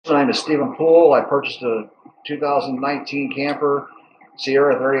My name is Stephen Poole. I purchased a 2019 camper,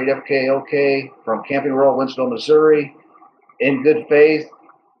 Sierra 38 FKOK from Camping World, Winslow, Missouri. In good faith,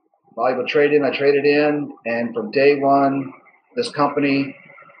 valuable trade-in, I traded in, and from day one, this company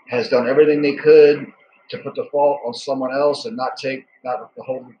has done everything they could to put the fault on someone else and not the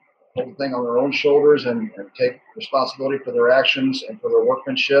whole thing on their own shoulders and take responsibility for their actions and for their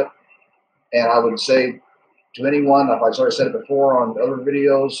workmanship. And I would say to anyone, I've already said it before on other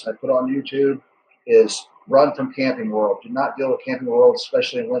videos I put on YouTube, is run from Camping World. Do not deal with Camping World,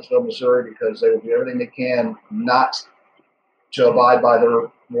 especially in Winslow, Missouri, because they will do everything they can not to abide by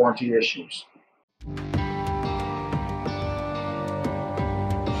their warranty issues.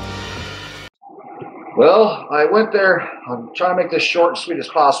 Well, I went there. I'm trying to make this short and sweet as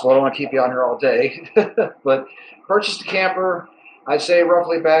possible. I don't want to keep you on here all day. But purchased a camper, I'd say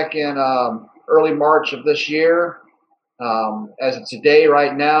roughly back in early March of this year. As of today,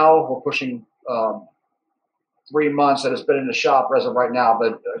 right now, we're pushing 3 months that it's been in the shop as of right now.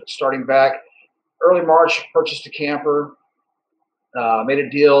 But starting back early March, purchased a camper, made a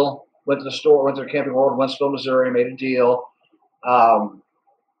deal, went to the store, went to Camping World, Winslow, Missouri, made a deal.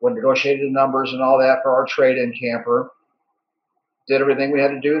 When negotiated the numbers and all that for our trade-in camper. Did everything we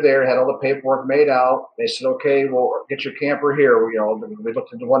had to do there, had all the paperwork made out. They said, okay, we'll get your camper here. We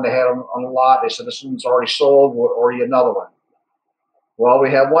looked at the one they had on the lot. They said, this one's already sold, we'll order you another one. Well,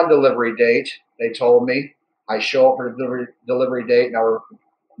 we have one delivery date, they told me. I show up for the delivery date.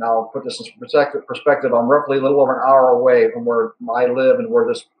 Now put this in perspective, I'm roughly a little over an hour away from where I live and where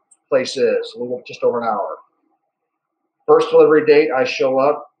this place is, just over an hour. First delivery date, I show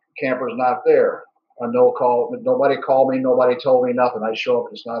up. Camper's not there. No call. Nobody called me. Nobody told me nothing. I show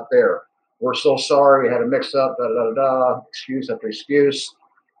up. It's not there. We're so sorry. We had a mix-up. Da da da da. Excuse after excuse.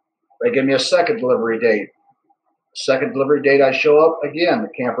 They give me a second delivery date. Second delivery date, I show up again. The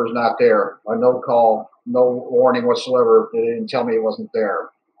camper's not there. No call. No warning whatsoever. They didn't tell me it wasn't there.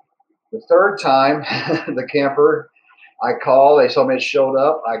 The third time, the camper, I call. They told me it showed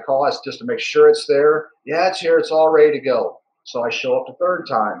up. I call just to make sure it's there. Yeah, it's here. It's all ready to go. So I show up the third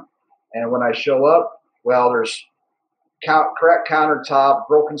time. And when I show up, well, there's cracked countertop,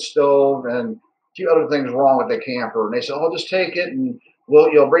 broken stove, and a few other things wrong with the camper. And they said, oh, just take it and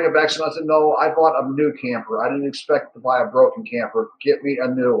you'll bring it back. So I said, no, I bought a new camper. I didn't expect to buy a broken camper. Get me a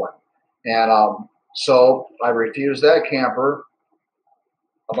new one. And so I refused that camper.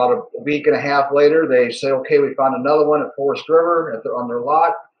 About a week and a half later, they say, okay, we found another one at Forrest River on their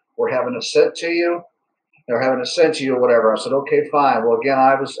lot. We're having it sent to you. They're having it sent to you or whatever. I said, okay, fine. Well, again,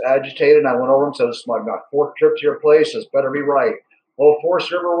 I was agitated. And I went over and said, this is my fourth trip to your place. This better be right. Well,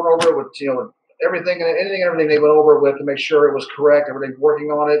 Forrest River went over it with, everything and everything they went over it with to make sure it was correct. Everything's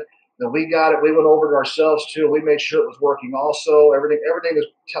working on it. Then we got it. We went over it ourselves too. We made sure it was working also. Everything is,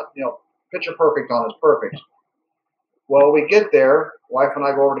 picture perfect on it. It's perfect. Well, we get there. Wife and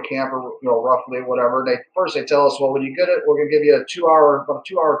I go over to camper, roughly whatever. First they tell us, well, when you get it, we're going to give you about a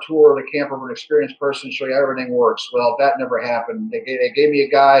two-hour tour of the camper with an experienced person, show you how everything works. Well, that never happened. They gave me a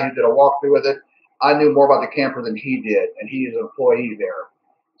guy who did a walkthrough with it. I knew more about the camper than he did, and he is an employee there.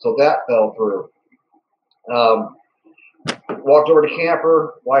 So that fell through. Walked over to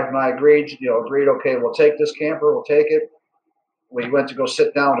camper. Wife and I agreed, okay, we'll take this camper. We'll take it. We went to go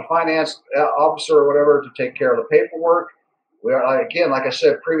sit down with a finance officer or whatever to take care of the paperwork. Again, like I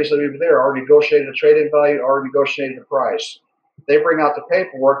said previously, we were there, already negotiated the trade-in value, already negotiated the price. They bring out the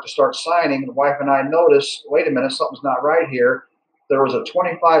paperwork to start signing. The wife and I notice, wait a minute, something's not right here. There was a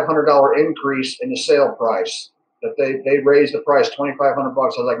 $2,500 increase in the sale price. That they raised the price $2,500. I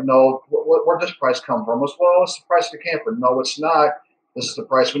was like, no, where'd this price come from? Well, it's the price of the camper. No, it's not. This is the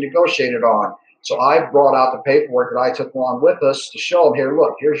price we negotiated on. So I brought out the paperwork that I took along with us to show them, here,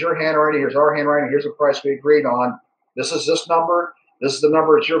 look, here's your handwriting, here's our handwriting, here's the price we agreed on. This is this number. This is the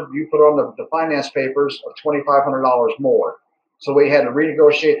number that you put on the finance papers of $2,500 more. So we had to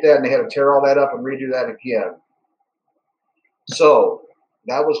renegotiate that, and they had to tear all that up and redo that again. So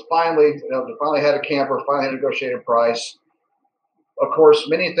that was finally, they finally had a camper, finally had a negotiated price. Of course,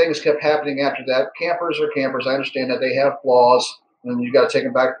 many things kept happening after that. Campers are campers. I understand that they have flaws, and you got to take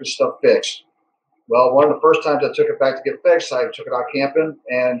them back to get stuff fixed. Well, one of the first times I took it back to get fixed, I took it out camping,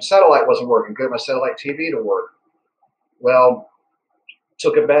 and satellite wasn't working. Couldn't get my satellite TV to work. Well,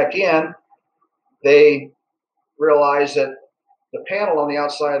 took it back in. They realized that the panel on the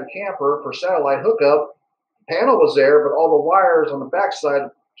outside of the camper for satellite hookup, the panel was there, but all the wires on the backside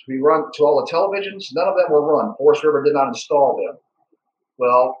to be run to all the televisions, none of them were run. Forrest River did not install them.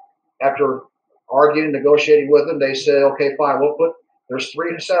 Well, after arguing, negotiating with them, they said, okay, fine, there's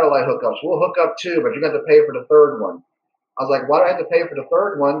 3 satellite hookups. We'll hook up 2, but you're going to have to pay for the third one. I was like, why do I have to pay for the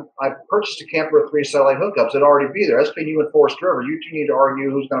third one? I purchased a camper with 3 satellite hookups. It'd already be there. That's between you and Forrest River. You two need to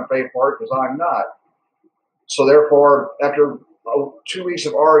argue who's going to pay for it because I'm not. So therefore, after 2 weeks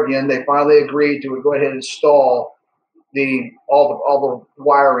of arguing, they finally agreed to go ahead and install all the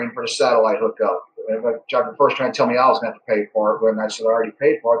wiring for the satellite hookup. John first trying to tell me I was going to have to pay for it when I said I already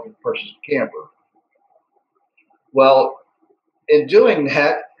paid for it to purchase a camper. Well, in doing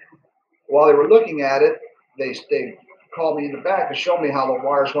that, while they were looking at it, they called me in the back to show me how the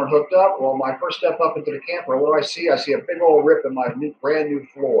wires weren't hooked up. Well, my first step up into the camper, what do I see? I see a big old rip in my brand new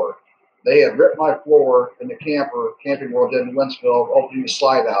floor. They had ripped my floor in the camping world in Wentzville, opening the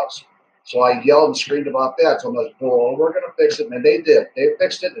slide outs. So I yelled and screamed about that. So I'm like, well, we're going to fix it. And they did. They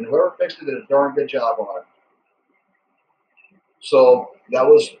fixed it, and whoever fixed it did a darn good job on it. So that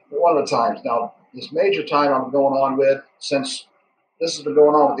was one of the times. Now, this major time I'm going on with, since this has been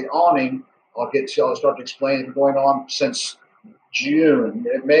going on with the awning, I'll start to explain. It's been going on since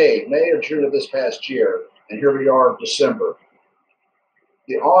May or June of this past year. And here we are in December.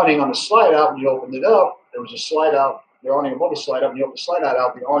 The awning on the slide out, when you opened it up, there was a slide out. The awning above the slide out, and you opened the slide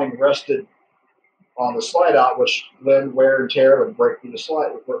out, the awning rested on the slide out, which then wear and tear would break through the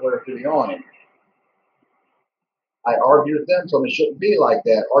slide, wear through the awning. I argued with them, told them it shouldn't be like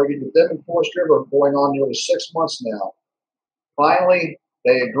that. Argued with them in Forrest River going on nearly 6 months now. Finally,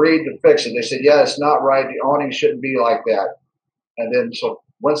 they agreed to fix it. They said, yeah, it's not right. The awning shouldn't be like that. And then so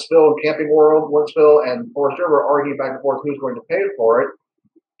Wentzville and Camping World, Wentzville and Forrest River argued back and forth who's going to pay for it.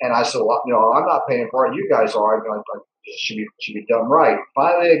 And I said, well, I'm not paying for it. You guys are. It should be done right.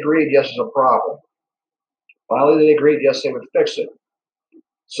 Finally, they agreed, yes, there's a problem. Finally, they agreed, yes, they would fix it.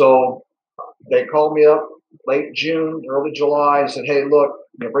 So they called me up late June, early July, and said, hey, look,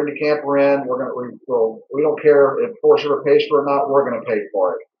 bring the camper in. We don't care if Forrest River pays for it or not. We're going to pay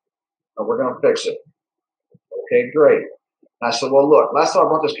for it. And we're going to fix it. Okay, great. And I said, well, look, last time I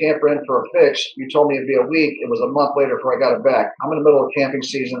brought this camper in for a fix, you told me it'd be a week. It was a month later before I got it back. I'm in the middle of camping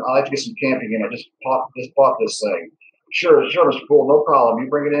season. I like to get some camping in. I just bought this thing. Sure, Mr. Poole, no problem. You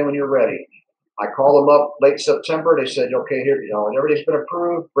bring it in when you're ready. I called them up late September. They said, okay, here, everything's been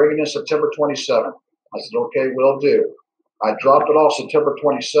approved. Bring it in September 27th. I said, okay, will do. I dropped it off September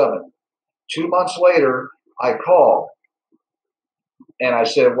 27th. 2 months later, I called. And I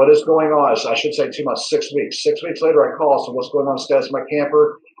said, what is going on? I should say 2 months, 6 weeks. 6 weeks later, I called. So what's going on with the status of my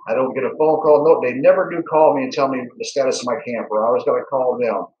camper? I don't get a phone call. No, they never do call me and tell me the status of my camper. I always got to call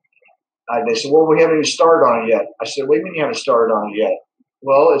them. They said, well, we haven't even started on it yet. I said, what do you mean you haven't started on it yet?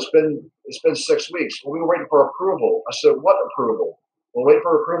 Well, it's been 6 weeks. Well, we were waiting for approval. I said, what approval? We'll wait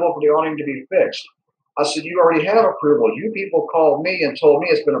for approval for the awning to be fixed. I said, you already have approval. You people called me and told me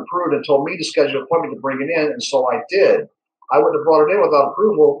it's been approved and told me to schedule an appointment to bring it in, and so I did. I wouldn't have brought it in without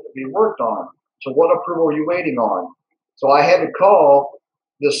approval to be worked on. So what approval are you waiting on? So I had to call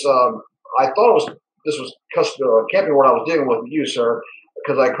this. I thought this was Camping World I was dealing with you, sir,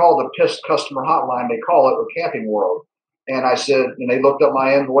 because I called the pissed customer hotline. They call it with Camping World. And I said, and they looked up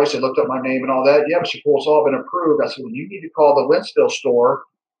my invoice, they looked up my name and all that. Yeah, Mr. Poole, it's all been approved. I said, well, you need to call the Wentzville store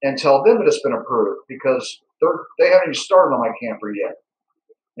and tell them that it's been approved because they haven't even started on my camper yet.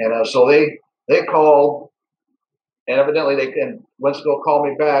 And so they called. And evidently, Wentzville called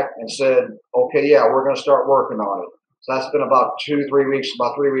me back and said, okay, yeah, we're going to start working on it. So that's been about 3 weeks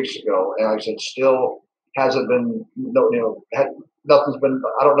ago. And I said, still hasn't been, nothing's been,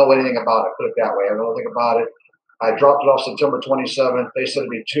 I don't know anything about it, put it that way. I don't know anything about it. I dropped it off September 27th. They said it'd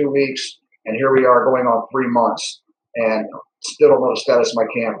be 2 weeks. And here we are going on 3 months. And still don't know the status of my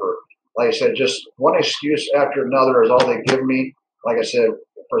camper. Like I said, just one excuse after another is all they give me. Like I said,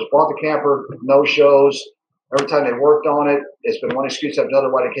 first bought the camper, no shows. Every time they worked on it, it's been one excuse after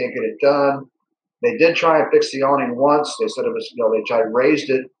another why they can't get it done. They did try and fix the awning once. They said it was, they tried raised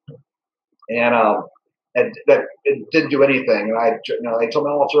it, and that it didn't do anything. And they told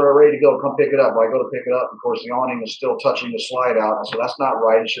me, oh, it's ready to go. Come pick it up. Well, I go to pick it up. Of course, the awning is still touching the slide out. And so that's not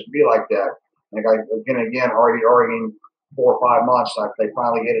right. It shouldn't be like that. And again, arguing 4 or 5 months. They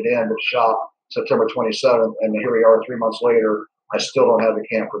finally get it in the shop September 27th, and here we are 3 months later. I still don't have the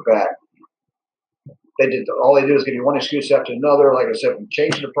camper back. All they do is give you one excuse after another. Like I said, from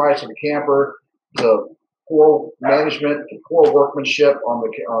changing the price of the camper to poor management, to poor workmanship on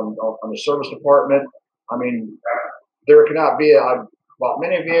the service department. I mean, there cannot be. I've bought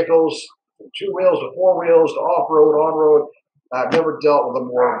many vehicles, from 2 wheels to 4 wheels to off-road, on-road. I've never dealt with a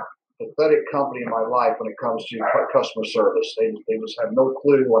more pathetic company in my life when it comes to customer service. They just have no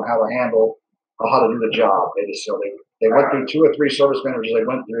clue on how to handle how to do the job. They went through 2 or 3 service managers. They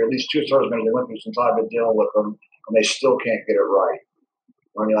went through at least 2 service managers. They went through since I've been dealing with them, and they still can't get it right.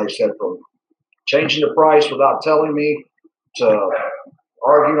 I mean, like I said, from changing the price without telling me to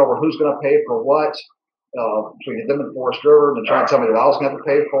arguing over who's going to pay for what between them and Forrest River, and trying to tell me that I was going to have to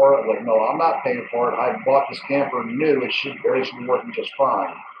pay for it. I'm like, no, I'm not paying for it. I bought this camper and knew it should be working just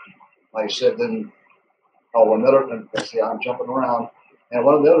fine. Like I said, then, and see, I'm jumping around. And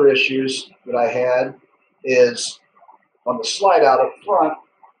one of the other issues that I had is on the slide out up front,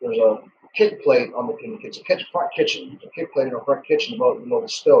 there's a kick plate on it's a front kitchen. There's a kick plate in the front kitchen below the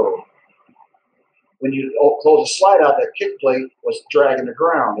stove. When you close the slide out, that kick plate was dragging the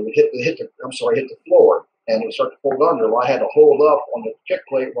ground. It hit the floor, and it started to fold under. Well, I had to hold up on the kick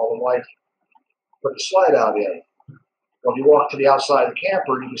plate while the wife put the slide out in. Well, if you walk to the outside of the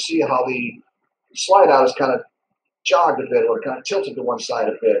camper, you can see how the slide out is kind of jogged a bit, or kind of tilted to one side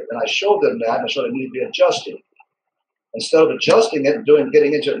a bit. And I showed them that, and I showed it needed to be adjusted. Instead of adjusting it and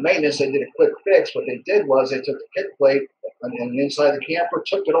getting into it maintenance, they did a quick fix. What they did was they took the kick plate and the inside of the camper,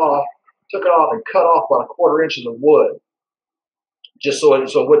 took it off and cut off about a 1/4 inch of the wood, just so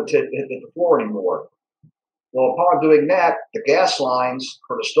it wouldn't hit the floor anymore. Well, upon doing that, the gas lines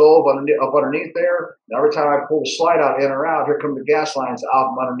for the stove up underneath there, and every time I pull the slide out in or out, here come the gas lines out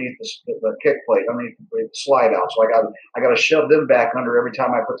from underneath the kick plate, underneath the slide out. So I got to shove them back under every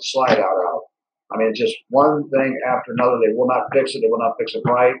time I put the slide out. I mean, it's just one thing after another. They will not fix it. They will not fix it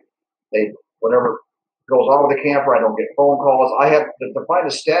right. Whatever goes on with the camper, I don't get phone calls. I have to find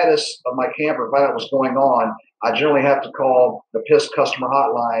the status of my camper, find out what's going on. I generally have to call the PISS customer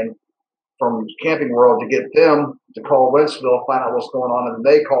hotline from Camping World to get them to call Wentzville, find out what's going on, and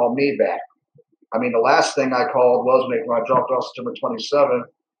then they call me back. I mean, the last thing I called was when I dropped off September 27th.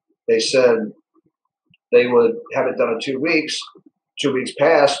 They said they would have it done in 2 weeks. 2 weeks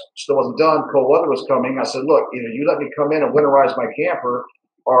passed, still wasn't done. Cold weather was coming. I said, look, either you let me come in and winterize my camper,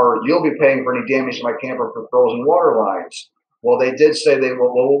 or you'll be paying for any damage to my camper for frozen water lines. Well, they did say they did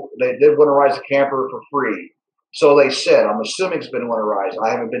winterize the camper for free. So they said, I'm assuming it's been winterized.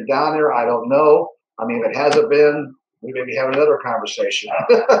 I haven't been down there. I don't know. I mean, if it hasn't been, we may be having another conversation.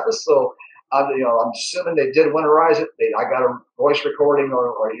 So, I'm assuming they did winterize it. I got a voice recording,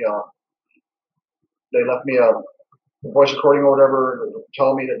 or they left me a voice recording or whatever,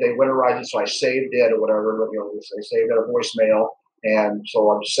 telling me that they winterized it, so I saved it or whatever. They saved it a voicemail, and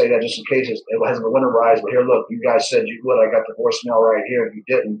so I'm just saying that just in case it hasn't been winterized. But here, look, you guys said you would. I got the voicemail right here. If you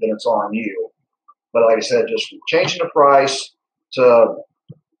didn't, then it's on you. But like I said, just changing the price to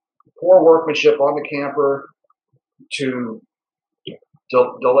poor workmanship on the camper to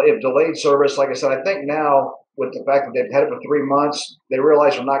delayed service. Like I said, I think now with the fact that they've had it for 3 months, they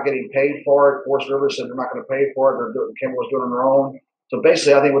realize they're not getting paid for it. Forrest River said they're not going to pay for it. Camper was doing it on their own. So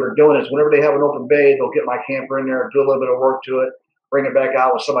basically, I think what they're doing is whenever they have an open bay, they'll get my camper in there, do a little bit of work to it, bring it back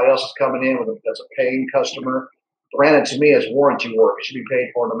out when somebody else is coming in that's a paying customer. Granted, to me, it's warranty work. It should be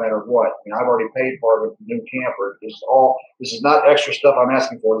paid for no matter what. I mean, I've already paid for it with the new camper. This is not extra stuff I'm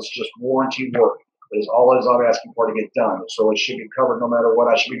asking for. It's just warranty work. That is all it is I'm asking for to get done. So it should be covered no matter what.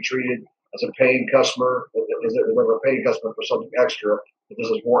 I should be treated as a paying customer. Is it a paying customer for something extra? But this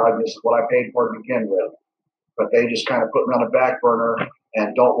is what I paid for to begin with. But they just kind of put me on the back burner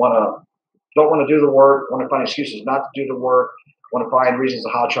and don't want to do the work. Want to find excuses not to do the work. Want to find reasons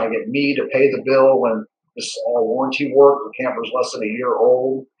of how to try and get me to pay the bill when this is all warranty work. The camper's less than a year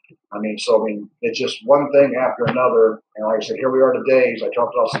old. It's just one thing after another. And like I said, here we are today. I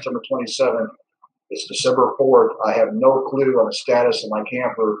dropped off September 27th. It's December 4th. I have no clue on the status of my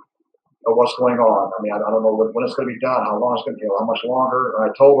camper or what's going on. I mean, I don't know when it's going to be done, how long it's going to take, how much longer. And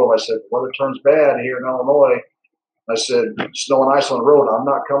I told them, I said, weather turns bad here in Illinois. I said, snow and ice on the road. I'm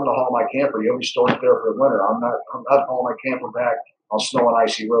not coming to haul my camper. You'll be storing it there for the winter. I'm not hauling my camper back on snow and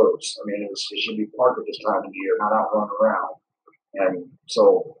icy roads. I mean, it should be parked at this time of the year, not out running around. And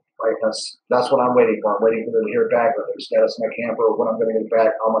so, that's what I'm waiting for. I'm waiting for them to hear back on the status of my camper, when I'm going to get it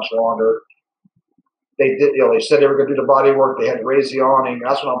back, how much longer. They did. They said they were going to do the body work. They had to raise the awning.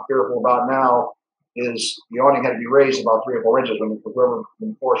 That's what I'm fearful about now. Is the awning had to be raised about 3 or 4 inches.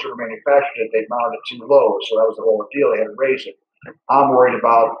 When Forrest River manufactured it, they mounted it too low, so that was the whole deal. They had to raise it. I'm worried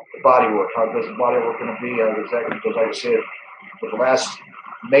about the body work. How good is the body work going to be? Because like I said, with the last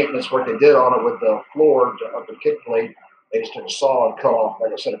maintenance work they did on it with the floor of the kick plate, they just took a saw and cut off,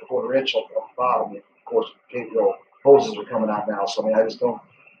 like I said, a 1/4 inch off the bottom. And of course, hoses are coming out now. So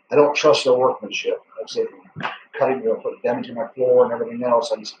I don't trust their workmanship. Like I said, cutting, put damage in my floor and everything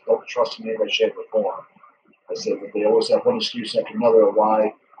else. I just don't trust in any way, shape, or form. I said that they always have one excuse after another of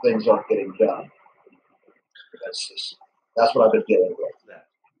why things aren't getting done. That's what I've been dealing with.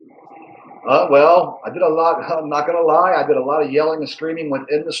 Well, I did a lot. I'm not going to lie. I did a lot of yelling and screaming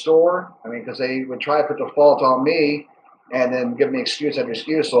within the store. I mean, because they would try to put the fault on me. and then give me excuse after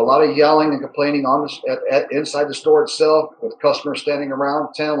excuse. So a lot of yelling and complaining on inside the store itself, with customers standing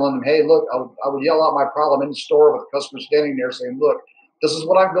around telling them, "Hey, look, I would yell out my problem in the store with customers standing there saying, look, this is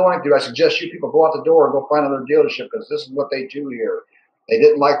what I'm going through. I suggest you people go out the door and go find another dealership because this is what they do here." They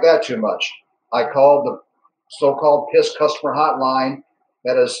didn't like that too much. I called the so-called PISS customer hotline.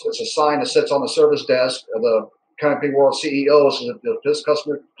 It's a sign that sits on the service desk of the Camping World CEO. So that the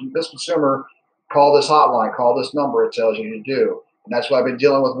PISS consumer, call this hotline, call this number. It tells you to do. And that's what I've been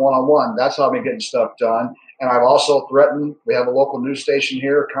dealing with one-on-one. That's how I've been getting stuff done. And I've also threatened, we have a local news station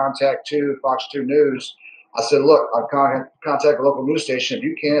here, Contact 2, Fox 2 News. I said, look, I'll contact a local news station. If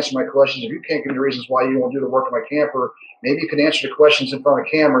you can't answer my questions, if you can't give me reasons why you won't do the work of my camper, maybe you can answer the questions in front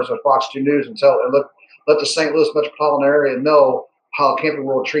of cameras with Fox 2 News and let the St. Louis metropolitan area know how Camping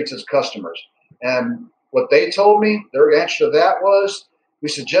World treats its customers. And what they told me, their answer to that was, we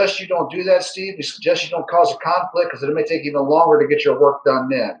suggest you don't do that, Steve. We suggest you don't cause a conflict because it may take even longer to get your work done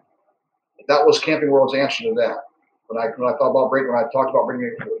then. That was Camping World's answer to that. When I talked about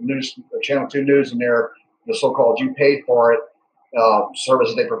bringing news, Channel 2 News in there, the so-called "you paid for it" service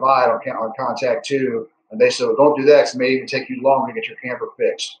that they provide on Contact 2, and they said, well, don't do that because it may even take you longer to get your camper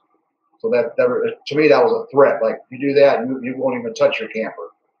fixed. So that to me, that was a threat. Like, you do that, you won't even touch your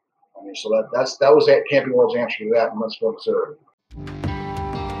camper. I mean, so that was Camping World's answer to that, and let's go observe.